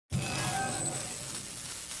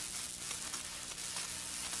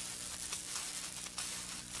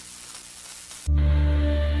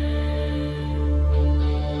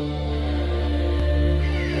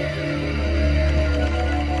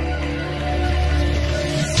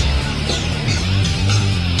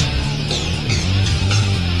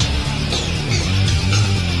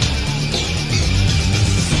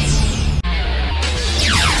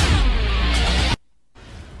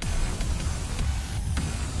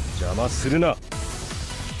邪魔するな。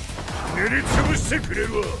練りつぶしてくれ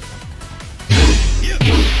るわ。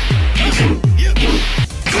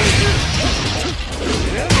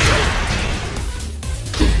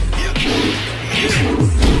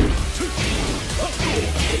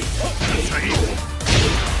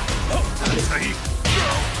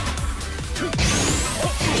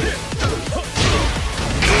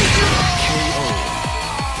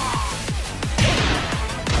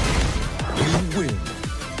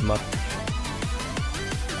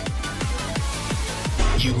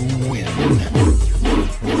You win.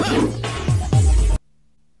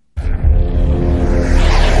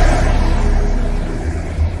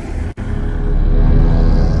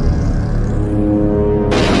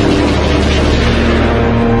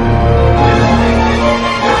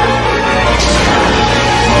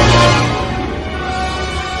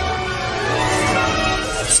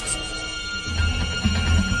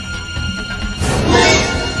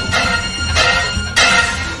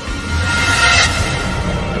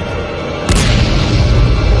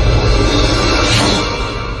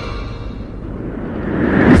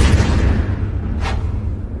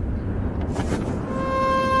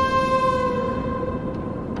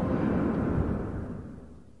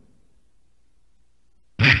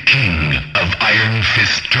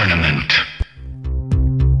 Tournament.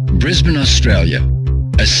 Brisbane, Australia,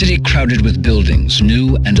 a city crowded with buildings,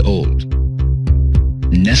 new and old.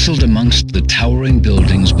 Nestled amongst the towering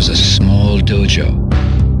buildings was a small dojo.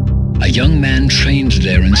 A young man trained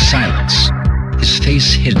there in silence, his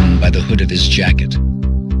face hidden by the hood of his jacket.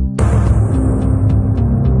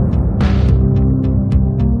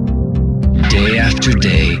 Day after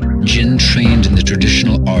day, Jin trained in the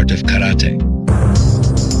traditional art of karate.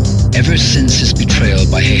 Ever since his betrayal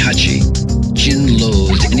by Heihachi, Jin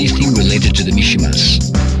loathed anything related to the Mishimas,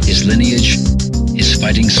 his lineage, his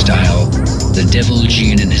fighting style, the devil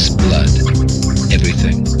gene in his blood,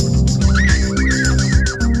 everything.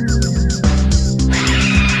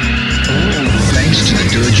 Thanks to the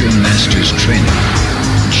dojo master's training,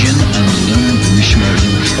 Jin unlearned the Mishima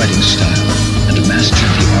fighting style and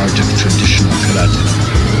mastered the art of traditional karate.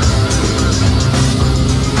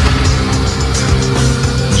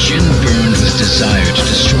 Jin burned with desire to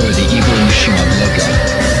destroy the evil Mishima bloodline,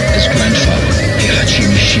 his grandfather, Heihachi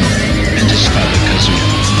Mishima, and his father, Kazuma.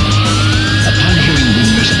 Upon hearing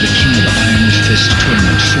rumors of the King of Iron Fist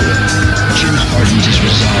Tournament 4, Jin hardened his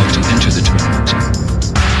resolve to enter the tournament.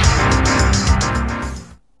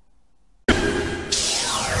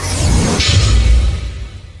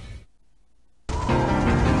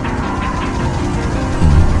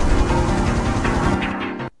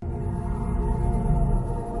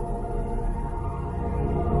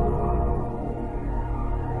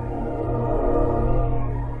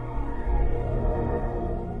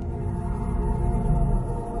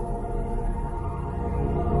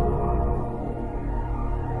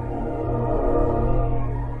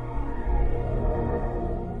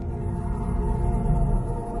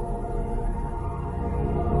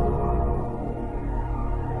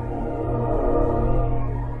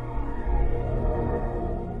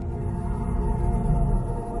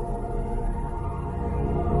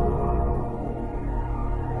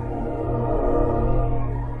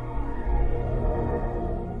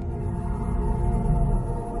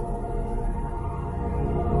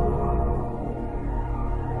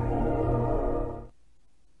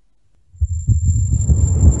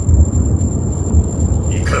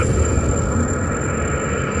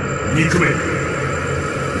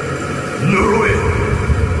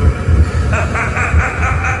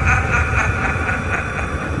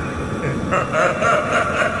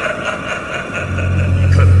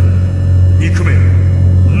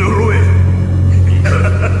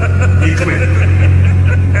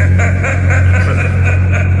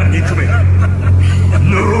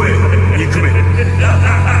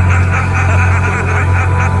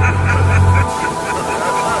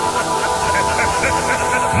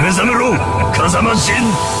 Kazama Jin!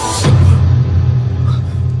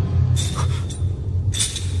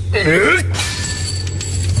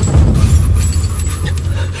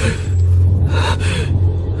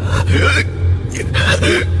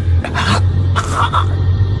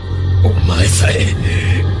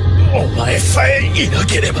 お前さえいな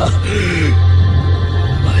ければ、お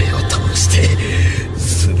前を倒して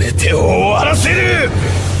全てを終わらせる。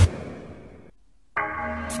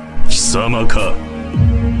貴様か。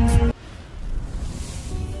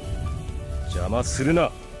邪魔するな。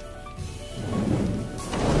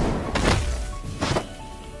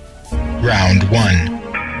Round 1.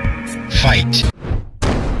 Fight.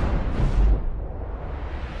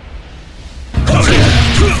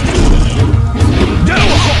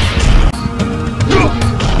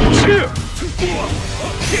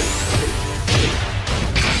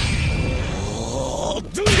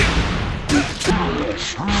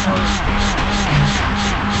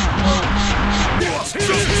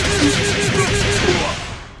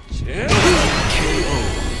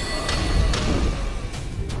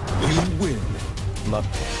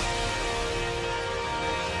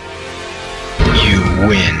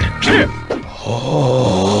 win.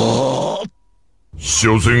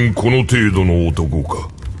 所詮この程度の男か。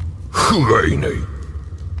不甲斐ない。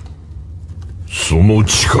その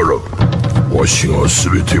力、わしが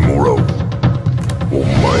全てもらおう。お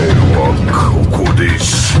前はここで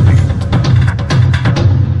死ね。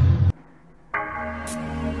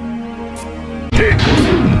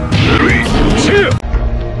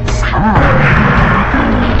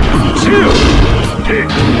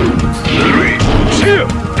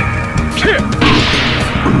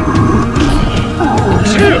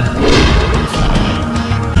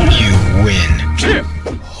You win.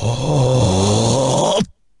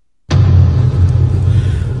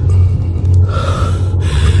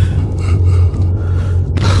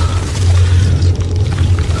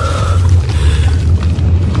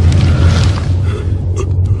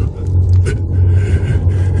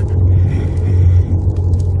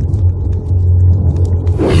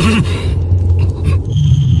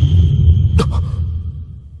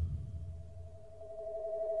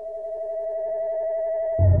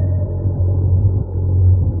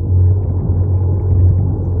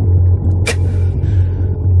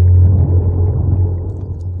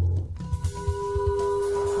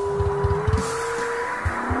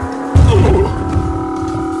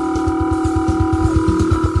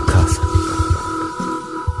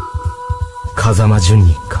 風間純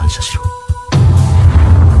に感謝しろ。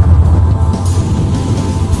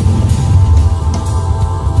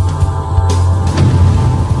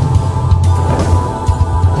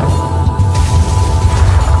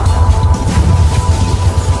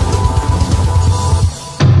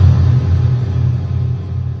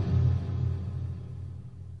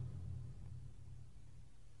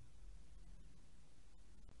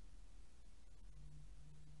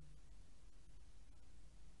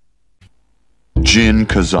Jin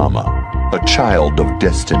Kazama, a child of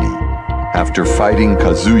destiny. After fighting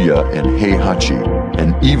Kazuya and Heihachi,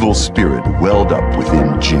 an evil spirit welled up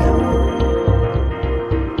within Jin.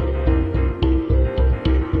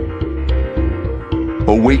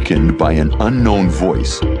 Awakened by an unknown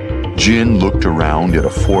voice, Jin looked around at a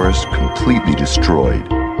forest completely destroyed,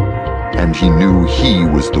 and he knew he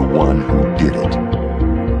was the one who did it.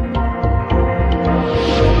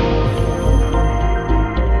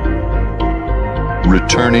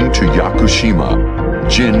 Returning to Yakushima,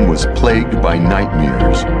 Jin was plagued by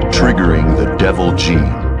nightmares, triggering the devil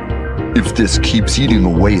gene. If this keeps eating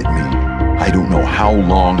away at me, I don't know how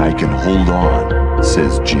long I can hold on,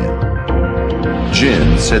 says Jin.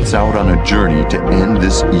 Jin sets out on a journey to end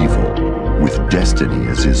this evil, with destiny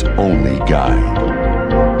as his only guide.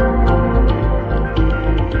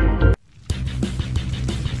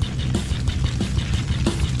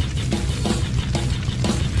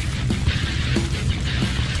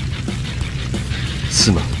 す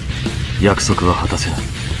まん、約束は果たせない。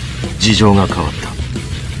事情が変わっ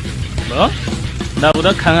た。 뭐?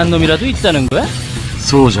 나보다 강한 놈이라도 있다는 거야?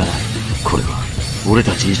 そうじゃない。これは俺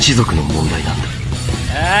たち一族の問題なんだ。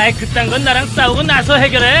 아이, 그딴 건 나랑 싸우고 나서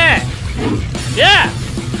해결해. 야!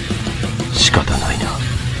 仕方ないな。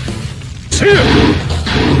す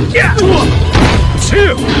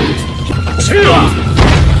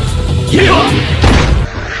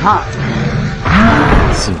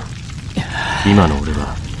まん。今の俺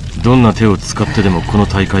はどんな手を使ってでもこの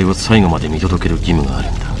大会を最後まで見届ける義務があ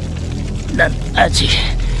るんだ。 난 아직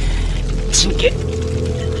진 게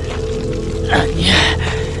아니야.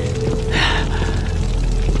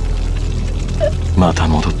 また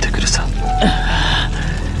戻ってくるさ。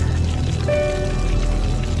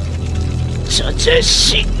 저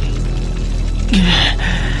자식.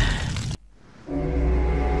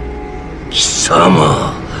 貴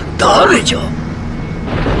様、誰じゃ。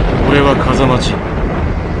 俺は風間仁、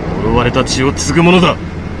呪われた血を継ぐ者だ。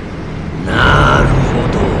なるほ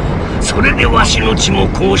ど、それでわしの血も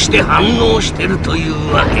こうして反応してるとい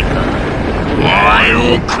うわけか。お前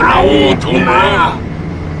を食らおうとな。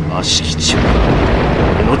悪しき血は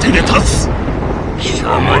俺の手で立つ。貴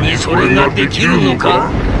様にそれができるのか。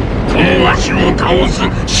このわしを倒す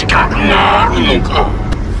資格があるのか。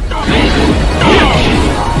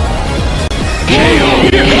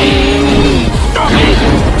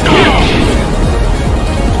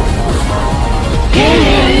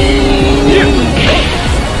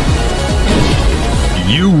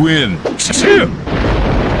 You win. 貴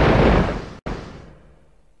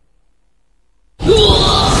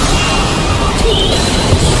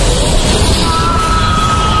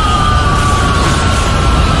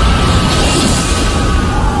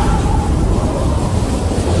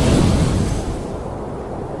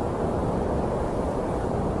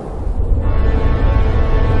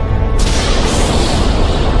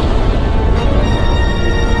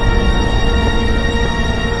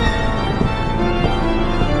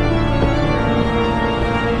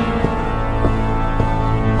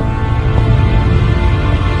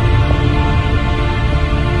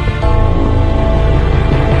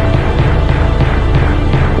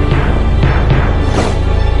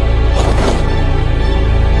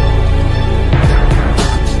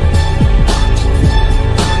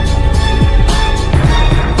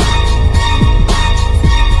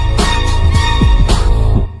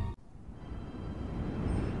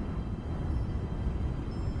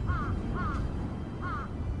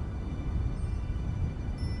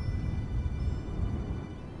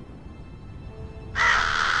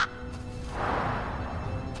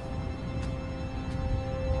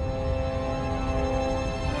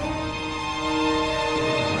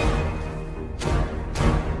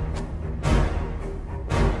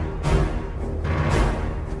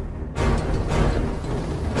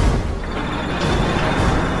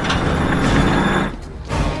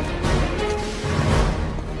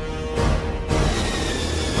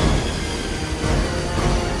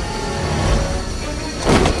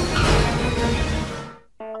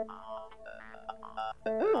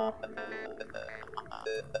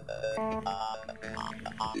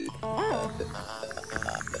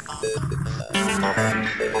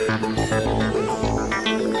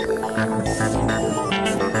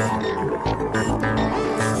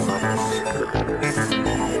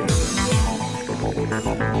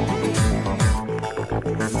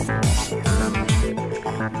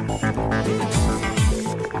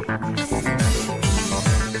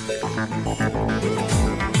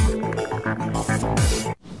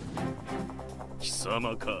貴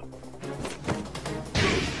様か。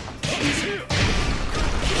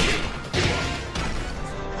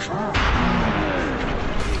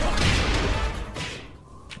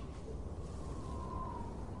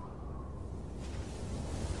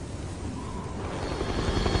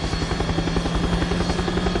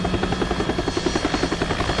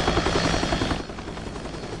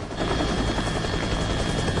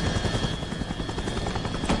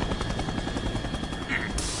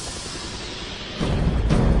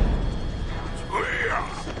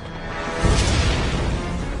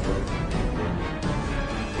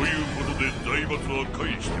財閥は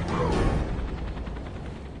返してもらおう。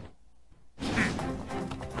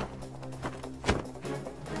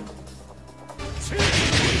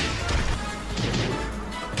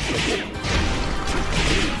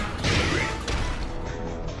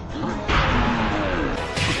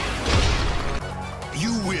You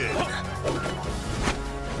win.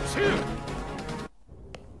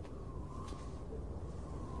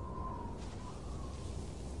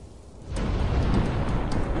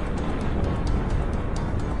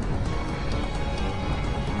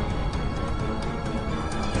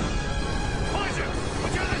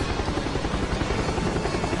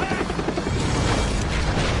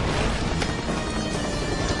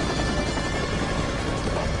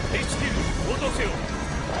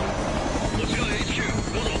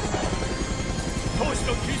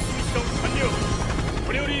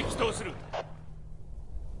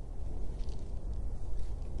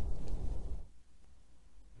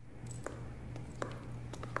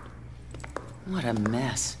 What a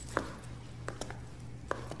mess.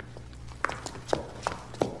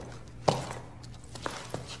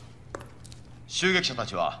 襲撃者た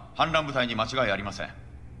ちは反乱部隊に間違いありません。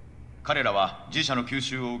彼らは G 社の吸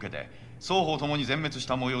収を受けて双方ともに全滅し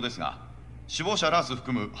た模様ですが、首謀者ラース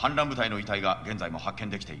含む反乱部隊の遺体が現在も発見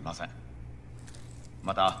できていません。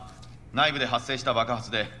また内部で発生した爆発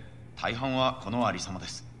で大半はこのありさまで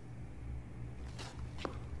す。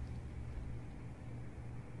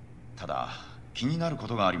ただ気になるこ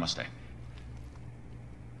とがありまして、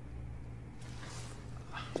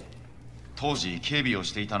当時警備を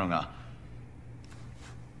していたのが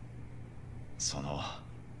その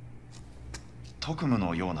特務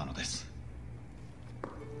のようなのです。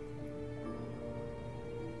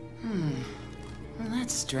Well,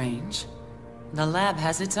 that's strange. The lab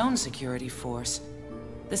has its own security force.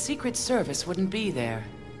 The Secret Service wouldn't be there.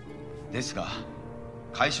 ですが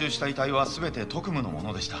回収した遺体は全て特務のも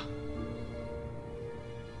のでした。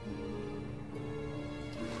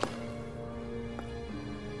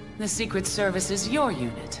The Secret Service is your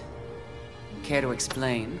unit. Care to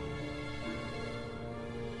explain?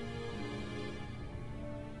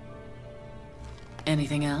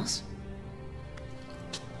 Anything else?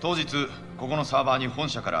 当日ここのサーバーに本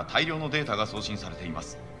社から大量のデータが送信されていま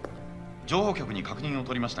す。情報局に確認を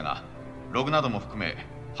取りましたが、ログなども含め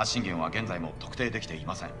発信源は現在も特定できてい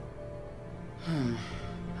ません。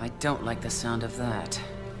I don't like the sound of that.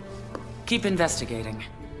 Keep investigating.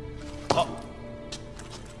 はっ。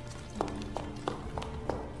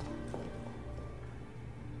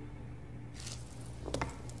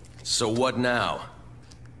So what now?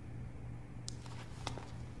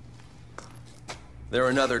 They're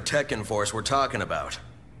another Tekken force we're talking about.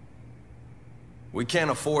 We can't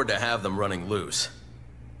afford to have them running loose.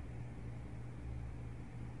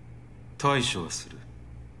 対処はする。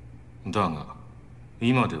だが、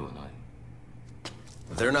今ではない。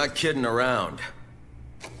They're not kidding around.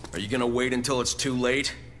 Are you gonna wait until it's too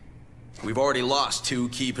late? We've already lost 2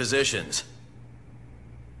 key positions.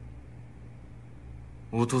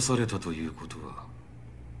 落とされたということは、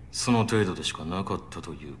その程度でしかなかった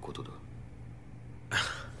ということだ。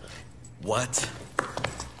What?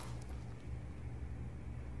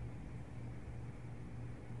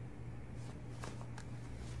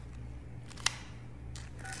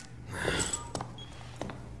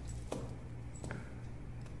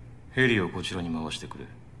 ヘリをこちらに回してくれ。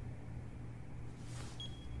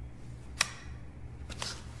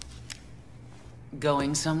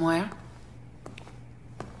Going somewhere?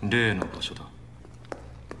 例の場所だ。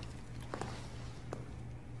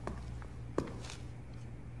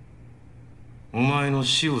お前の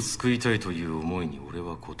死を救いたいという思いに俺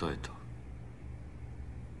は応えた。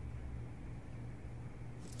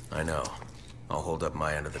I know. I'll hold up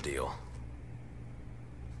my end of the deal.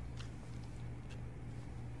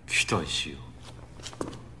 期待しよう。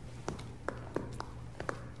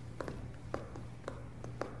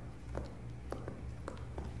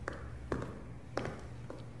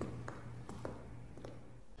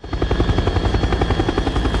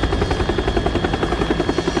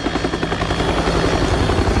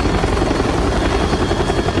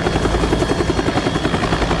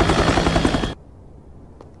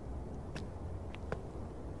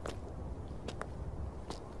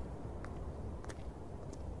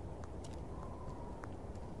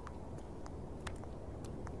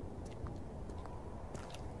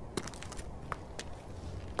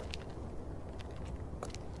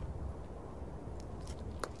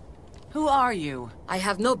Who are you? I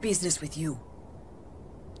have no business with you.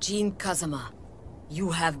 Jean Kazama,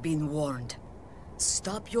 you have been warned.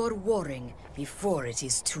 Stop your warring before it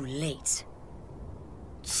is too late.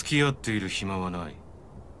 付き合っている暇はない。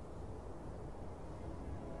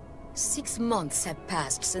6 months have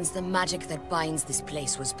passed since the magic that binds this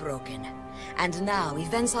place was broken. And now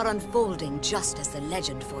events are unfolding just as the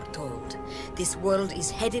legend foretold. This world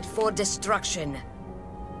is headed for destruction.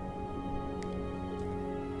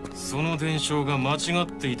 その伝承が間違っ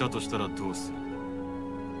ていたとしたらどうする？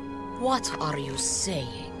 What are you saying?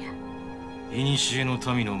 古の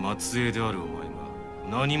民の末裔であるお前が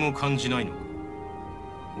何も感じないのか？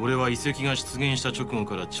俺は遺跡が出現した直後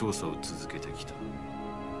から調査を続けてきた。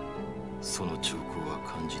その兆候は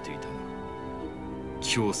感じていたが、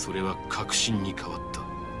今日それは確信に変わった。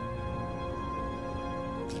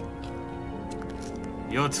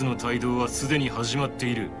奴の帯同はすでに始まって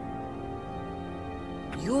いる。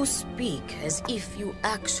You speak as if you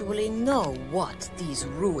actually know what these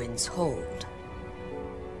ruins hold.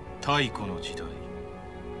 太古の時代、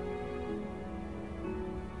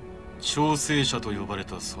調整者と呼ばれ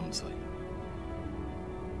た存在。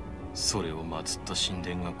それを祀った神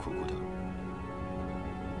殿がここ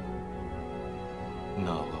だ。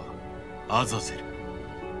名はアザゼル。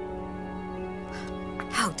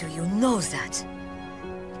How do you know that?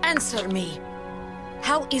 Answer me.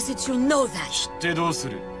 How is it you know that? 知ってどうす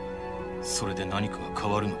る？それで何かが変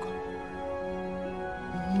わるのか？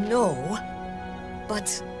 No,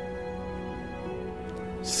 but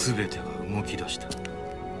全てが動き出した。もう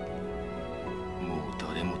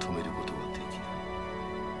誰も止めることはでき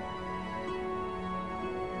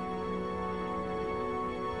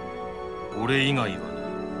ない。俺以外はな。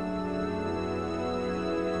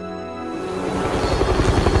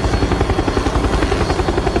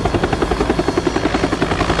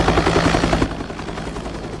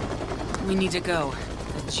We need to go.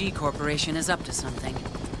 The G Corporation is up to something.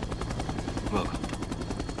 わかった。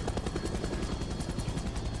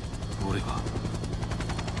俺は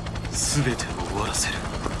全てを終わらせる。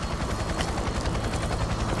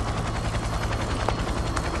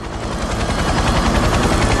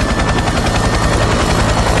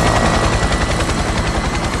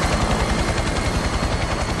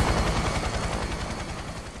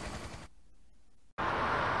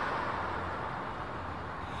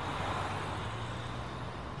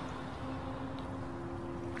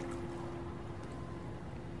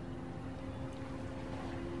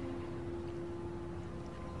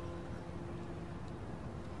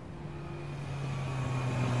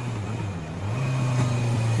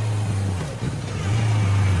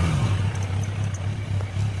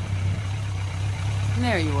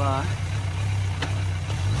There you are.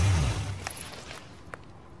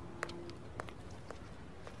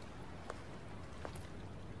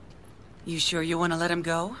 You sure you want to let him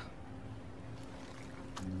go?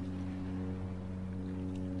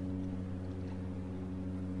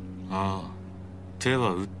 ああ、手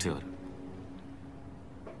は打ってある。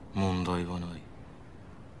問題はない。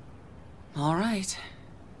All right.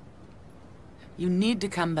 You need to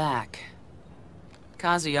come back.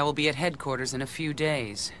 Kazuya will be at headquarters in a few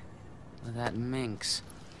days. With that minx.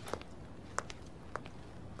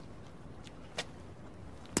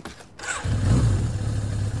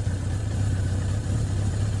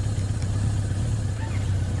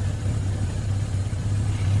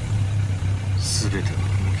 全てが動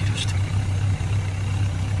き出した。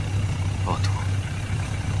あとは。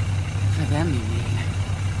For them, you mean?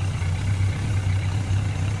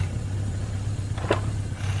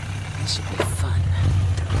 This should be fun.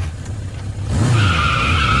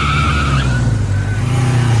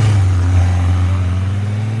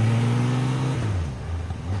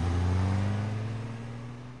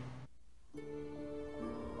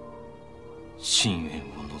 深淵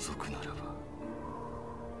を除くならば、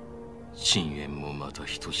深淵もまた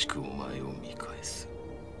等しくお前を見返す。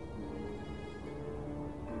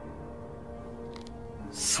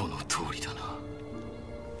その通りだな。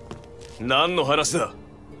何の話だ？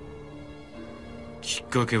きっ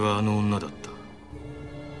かけはあの女だった。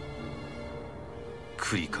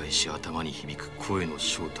繰り返し頭に響く声の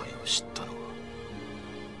正体を知ったのは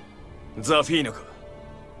ザフィーナか？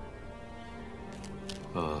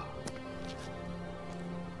ああ。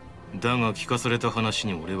だが聞かされた話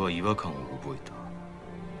に俺は違和感を覚え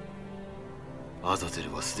た。アザゼ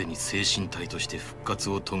ルはすでに精神体として復活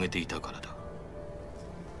を遂げていたからだ。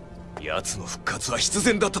奴の復活は必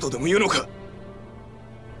然だったとでも言うのか？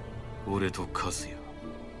俺とカズヤ、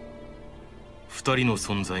二人の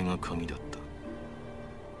存在が鍵だっ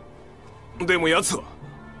た。でも奴は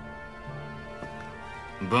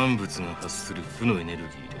万物が発する負のエネルギーで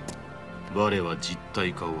我は実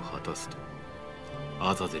体化を果たすと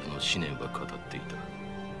アザゼルの思念は語っていた。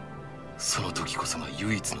その時こそが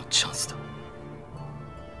唯一のチャンスだ。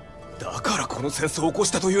だからこの戦争を起こし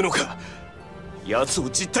たというのか？奴を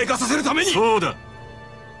実体化させるために。そうだ。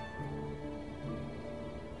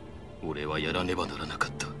俺はやらねばならなか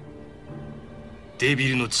った。デビ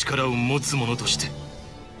ルの力を持つ者として。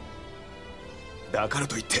だから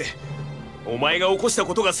といってお前が起こした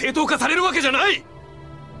ことが正当化されるわけじゃない。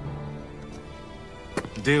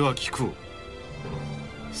では聞こう。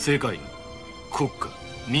世界、国家、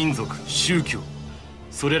民族、宗教、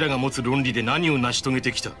それらが持つ論理で何を成し遂げ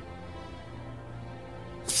てきた？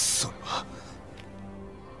それは。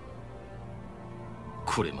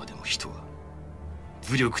これまでも人は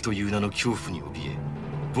武力という名の恐怖に怯え、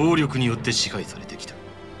暴力によって支配されてきた。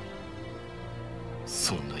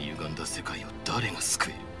そんな歪んだ世界を誰が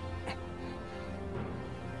救える？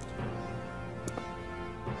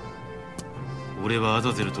俺はア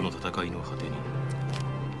ザゼルとの戦いの果てに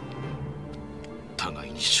互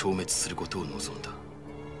いに消滅することを望んだ。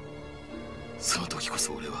その時こ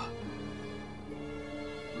そ俺は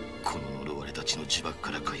この呪われたちの呪縛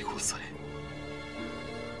から解放され、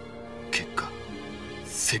結果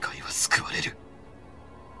世界は救われる。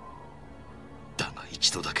だが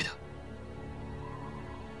一度だけだ。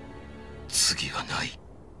次はない。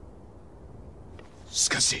し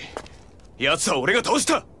かし奴は俺が倒し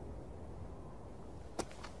た。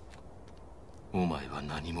お前は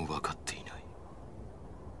何も分かっていない。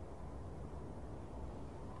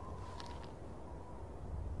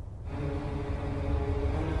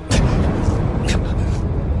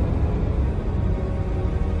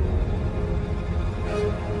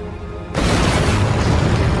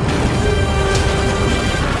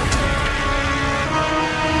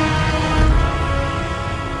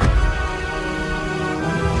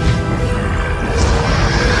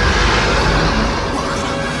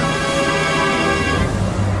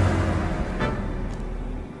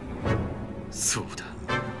そうだ。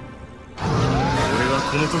俺は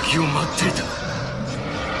この時を待っていた。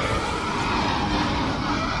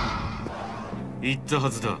言ったは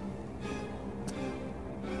ずだ。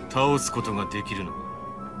倒すことができるのは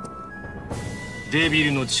デビ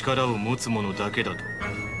ルの力を持つ者だけだと。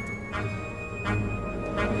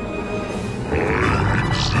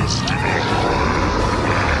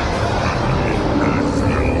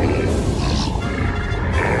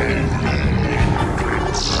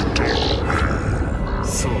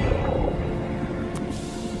そう。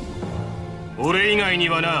俺以外に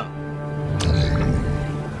はな。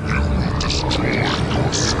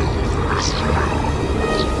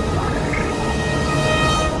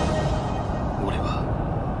俺は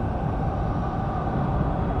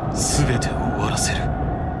全てを終わらせる。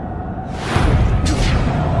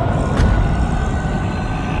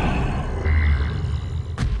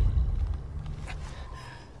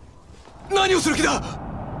何をする気だ？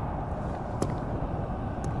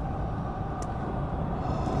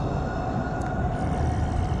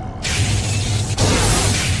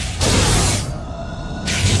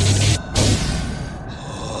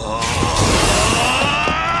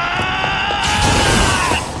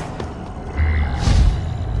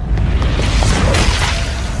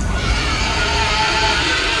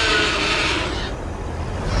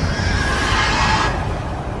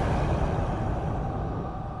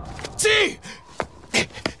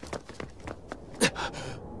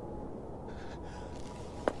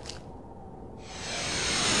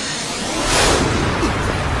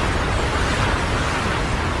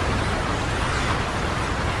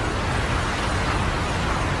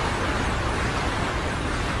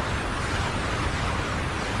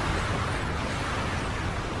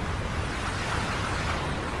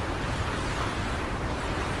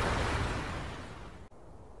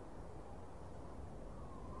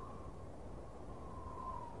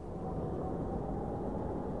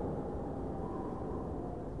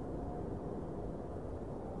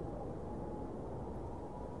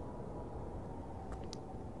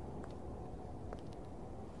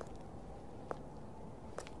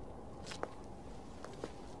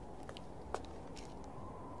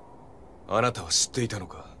あなたは知っていたの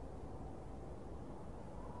か?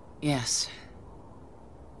 Yes.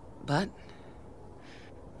 But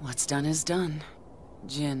what's done is done.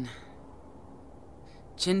 Jin.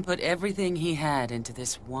 Jin put everything he had into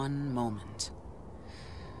this one moment.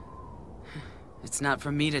 It's not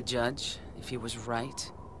for me to judge if he was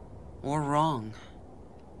right or wrong.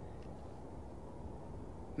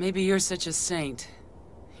 Maybe you're such a saint,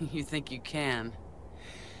 you think you can.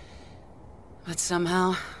 But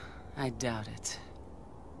somehow, I doubt it.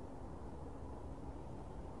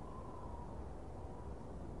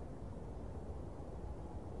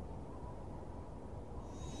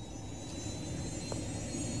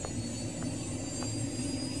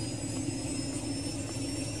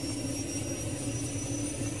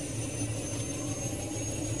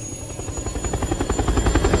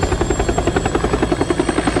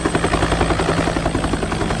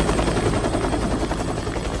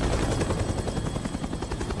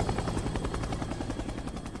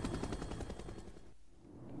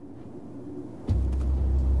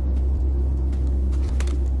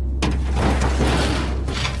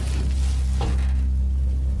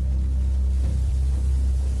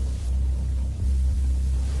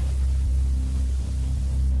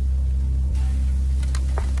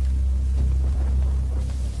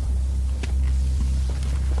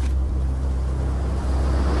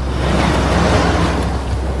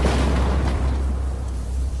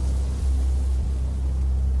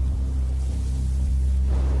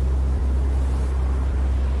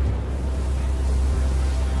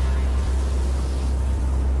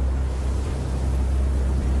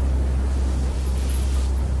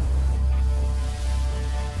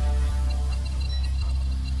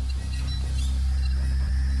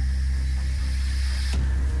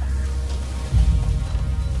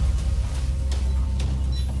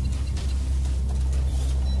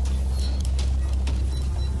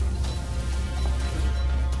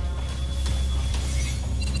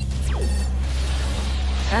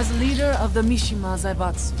 As leader of the Mishima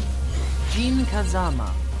Zaibatsu, Jin Kazama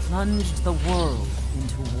plunged the world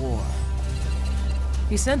into war.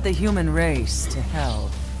 He sent the human race to hell,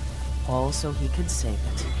 all so he could save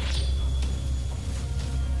it.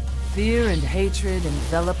 Fear and hatred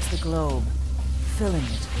enveloped the globe, filling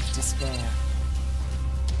it with despair.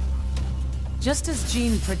 Just as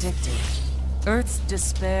Jin predicted, Earth's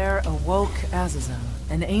despair awoke Azazel,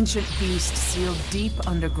 an ancient beast sealed deep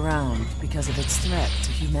underground because of its threat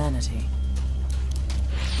to humanity.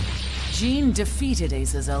 Jin defeated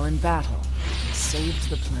Azazel in battle and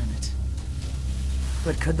saved the planet.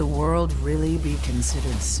 But could the world really be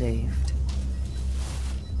considered saved?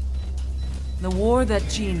 The war that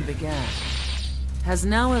Jin began has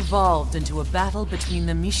now evolved into a battle between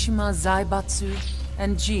the Mishima Zaibatsu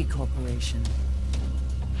and G Corporation.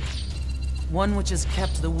 One which has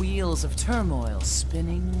kept the wheels of turmoil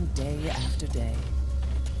spinning day after day.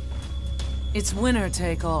 It's winner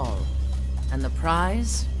take all, and the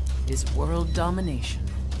prize is world domination.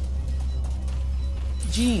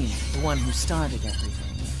 Jin, the one who started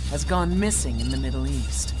everything, has gone missing in the Middle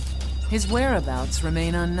East. His whereabouts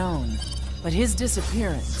remain unknown, but his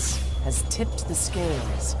disappearance has tipped the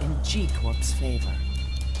scales in G-Corp's favor.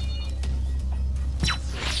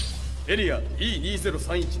 エリア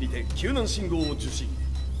E2031 にて救難信号を受信。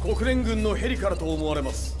国連軍のヘリからと思われ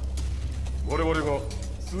ます。我々が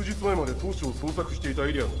数日前まで当初を捜索していた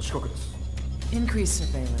エリアの近くです。Increase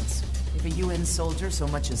surveillance. If a UN soldier so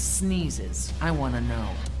much as sneezes, I want to know.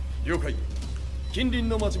 了解。近隣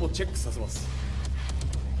の町もチェックさせます。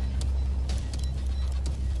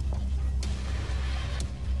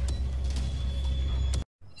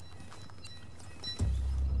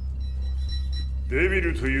デビ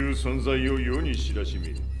ルという存在を世に知らし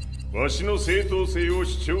め、わしの正当性を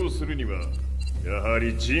主張するには、やは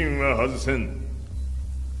りジンは外せん。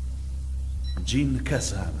Jin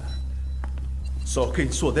Kazama. So che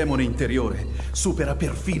il suo demone interiore supera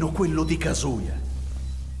perfino quello di Kazuya.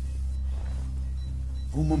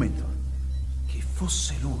 Un momento. Che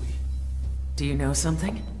fosse lui. Do you know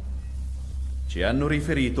something? Ci hanno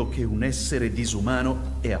riferito che un essere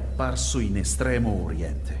disumano è apparso in Estremo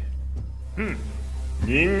Oriente.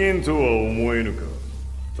 人間とは思えぬか。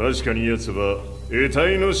確かに奴は得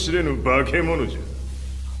体の知れぬ化け物じゃ。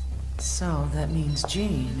So that means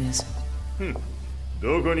Jin is...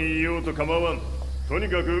 どこにいようと構わん。とに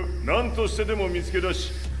かく何としてでも見つけ出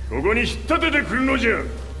し、ここに引っ立ててくるのじゃ。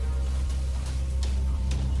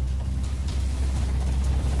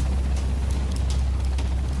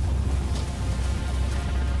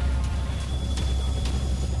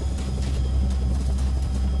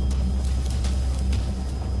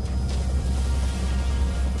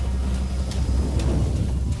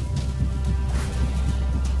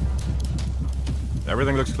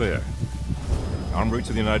Everything looks clear. En route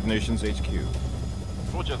to the United Nations HQ.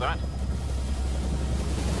 Roger that.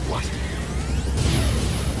 What?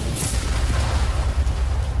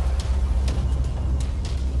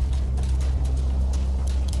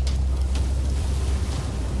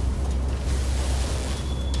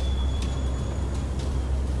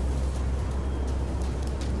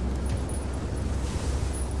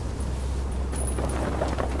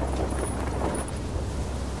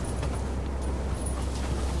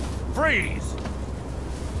 Freeze!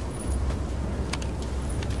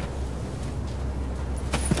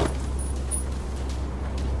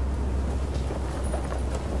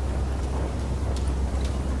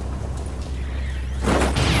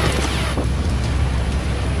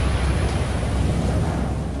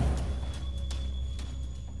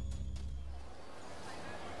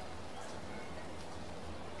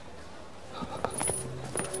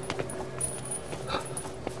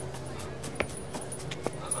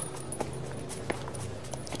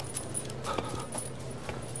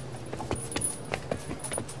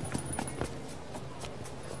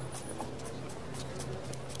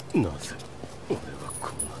なぜ俺はこ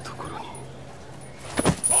んなところに。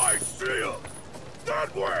 I see him!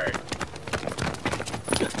 That way!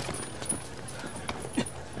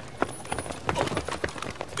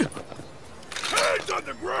 Hands on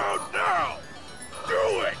the ground now!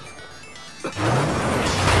 Do it!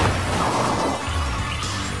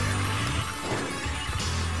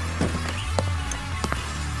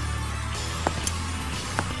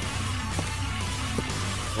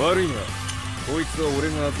悪いな。こいつは俺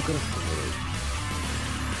が預からせてもらう。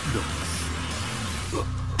どう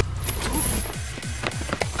も。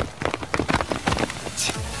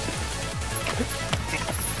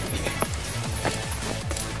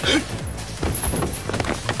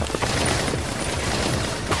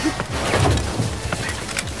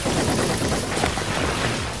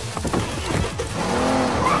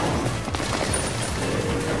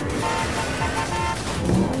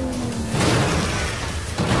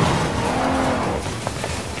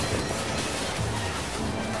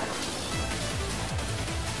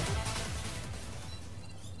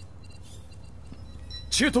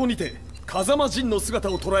中東にて風間陣の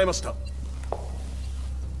姿を捉えました。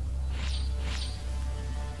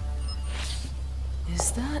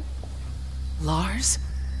Is that Lars?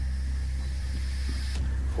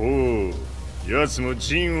 ほう、奴も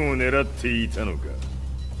ジンを狙っていたのか。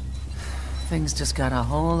Things just got a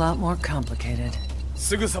whole lot more complicated.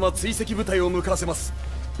 すぐさま追跡部隊を向かわせます。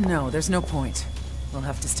No, there's no point. We'll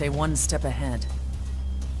have to stay one step ahead.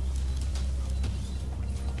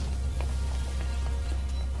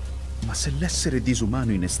 Ma se l'essere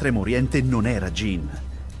disumano in Estremo Oriente non era Jin,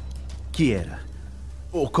 chi era?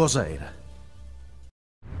 O cosa era?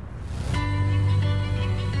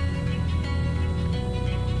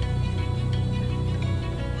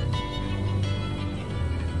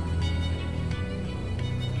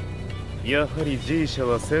 Yaはり G 社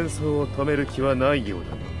は戦争を止める気はないようだ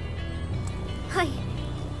な。はい、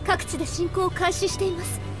各地で侵攻を開始していま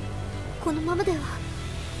す。このままでは。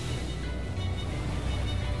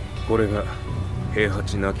これが平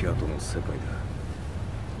八なき後の世界だ。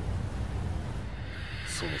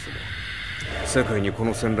そもそも世界にこ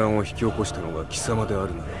の戦乱を引き起こしたのが貴様であ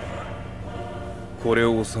るならば、これ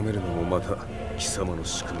を収めるのもまた貴様の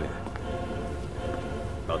宿命。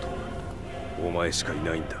あとはお前しかい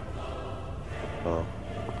ないんだ。ああ、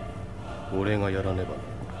俺がやらねばな。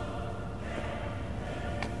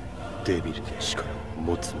デビルの力を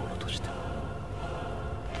持つ者として。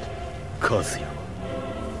和也は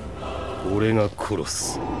俺が殺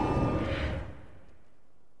す。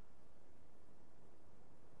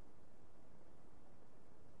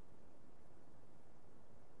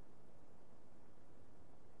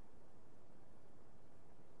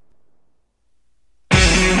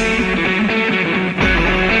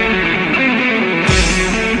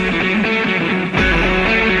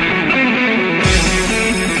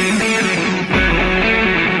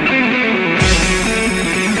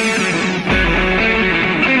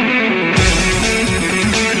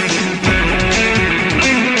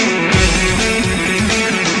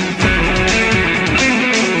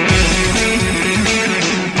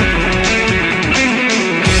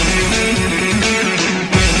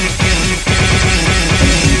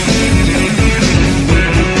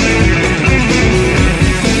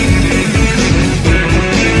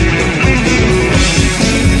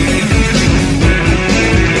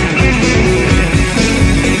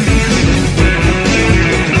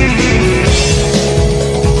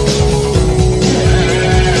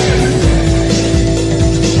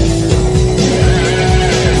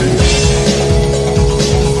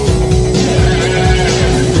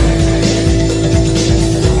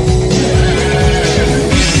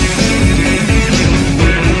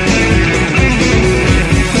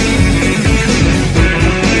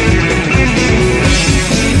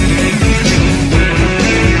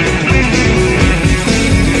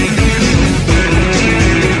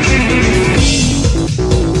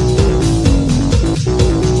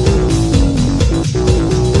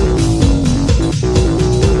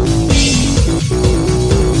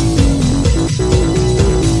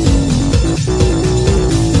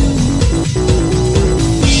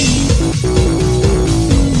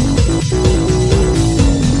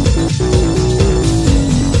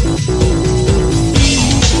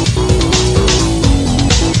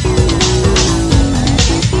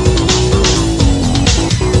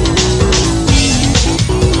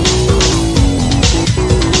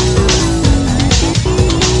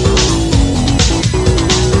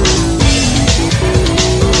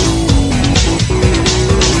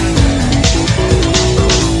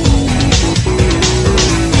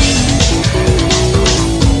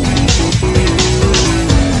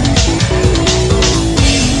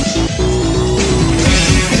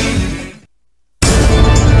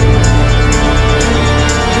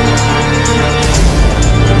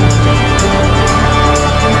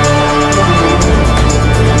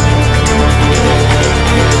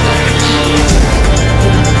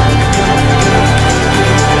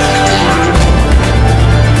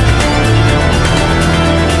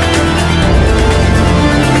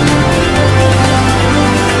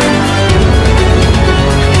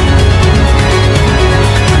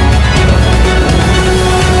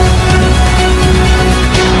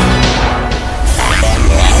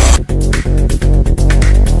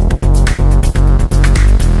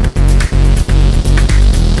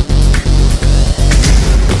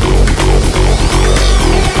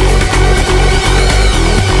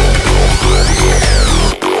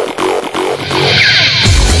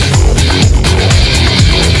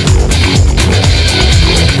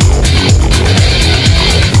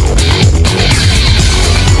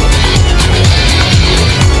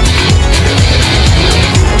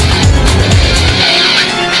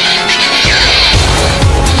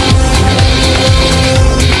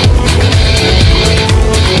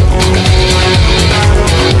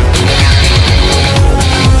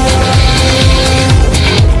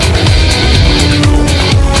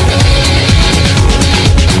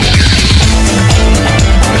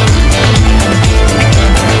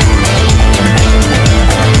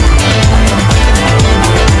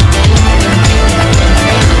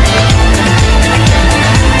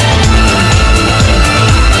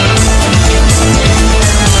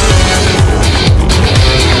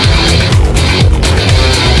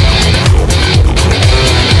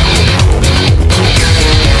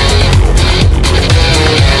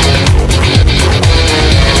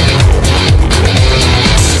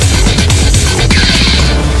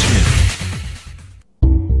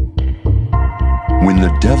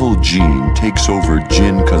gene takes over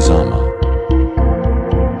Jin Kazama.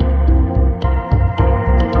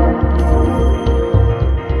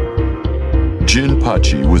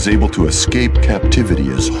 Jinpachi was able to escape captivity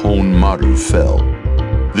as Honmaru fell.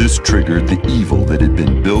 This triggered the evil that had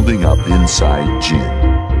been building up inside Jin.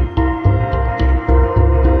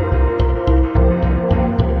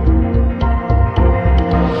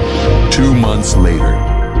 Two months later,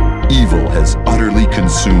 evil has utterly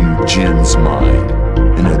consumed Jin's mind,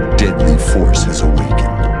 and a deadly force has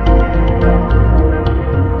awakened.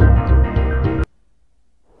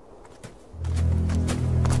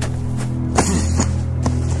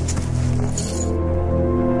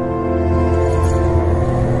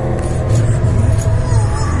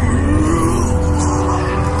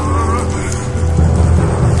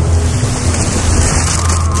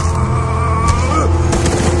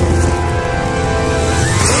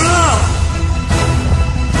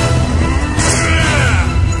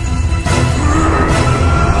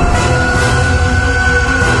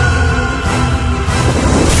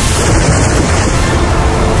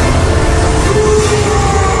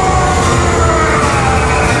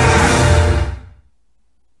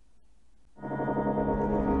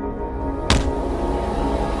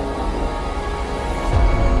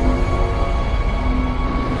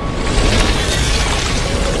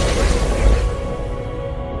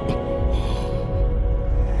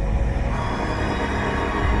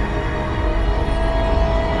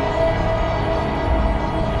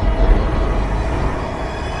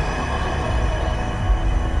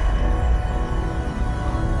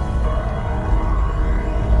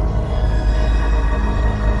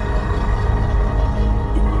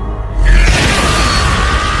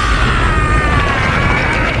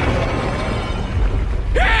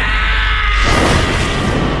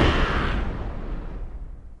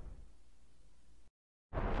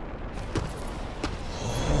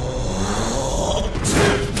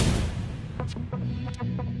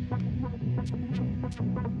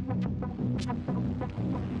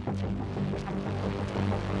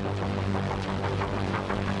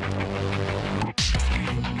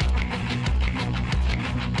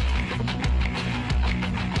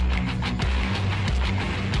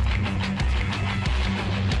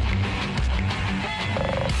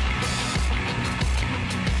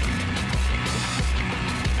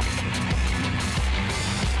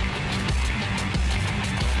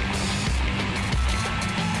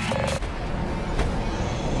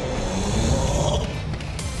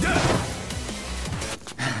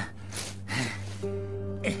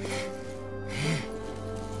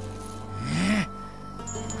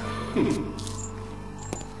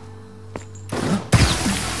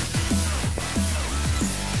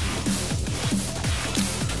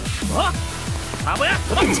 바보야,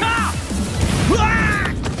 도망쳐! 으아!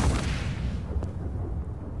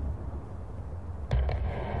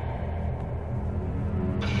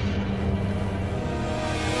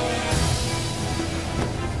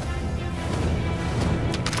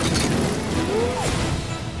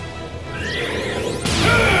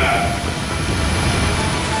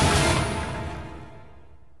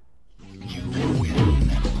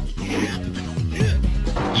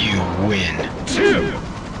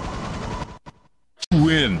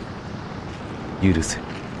 Win.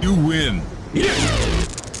 You win. You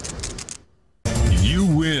win.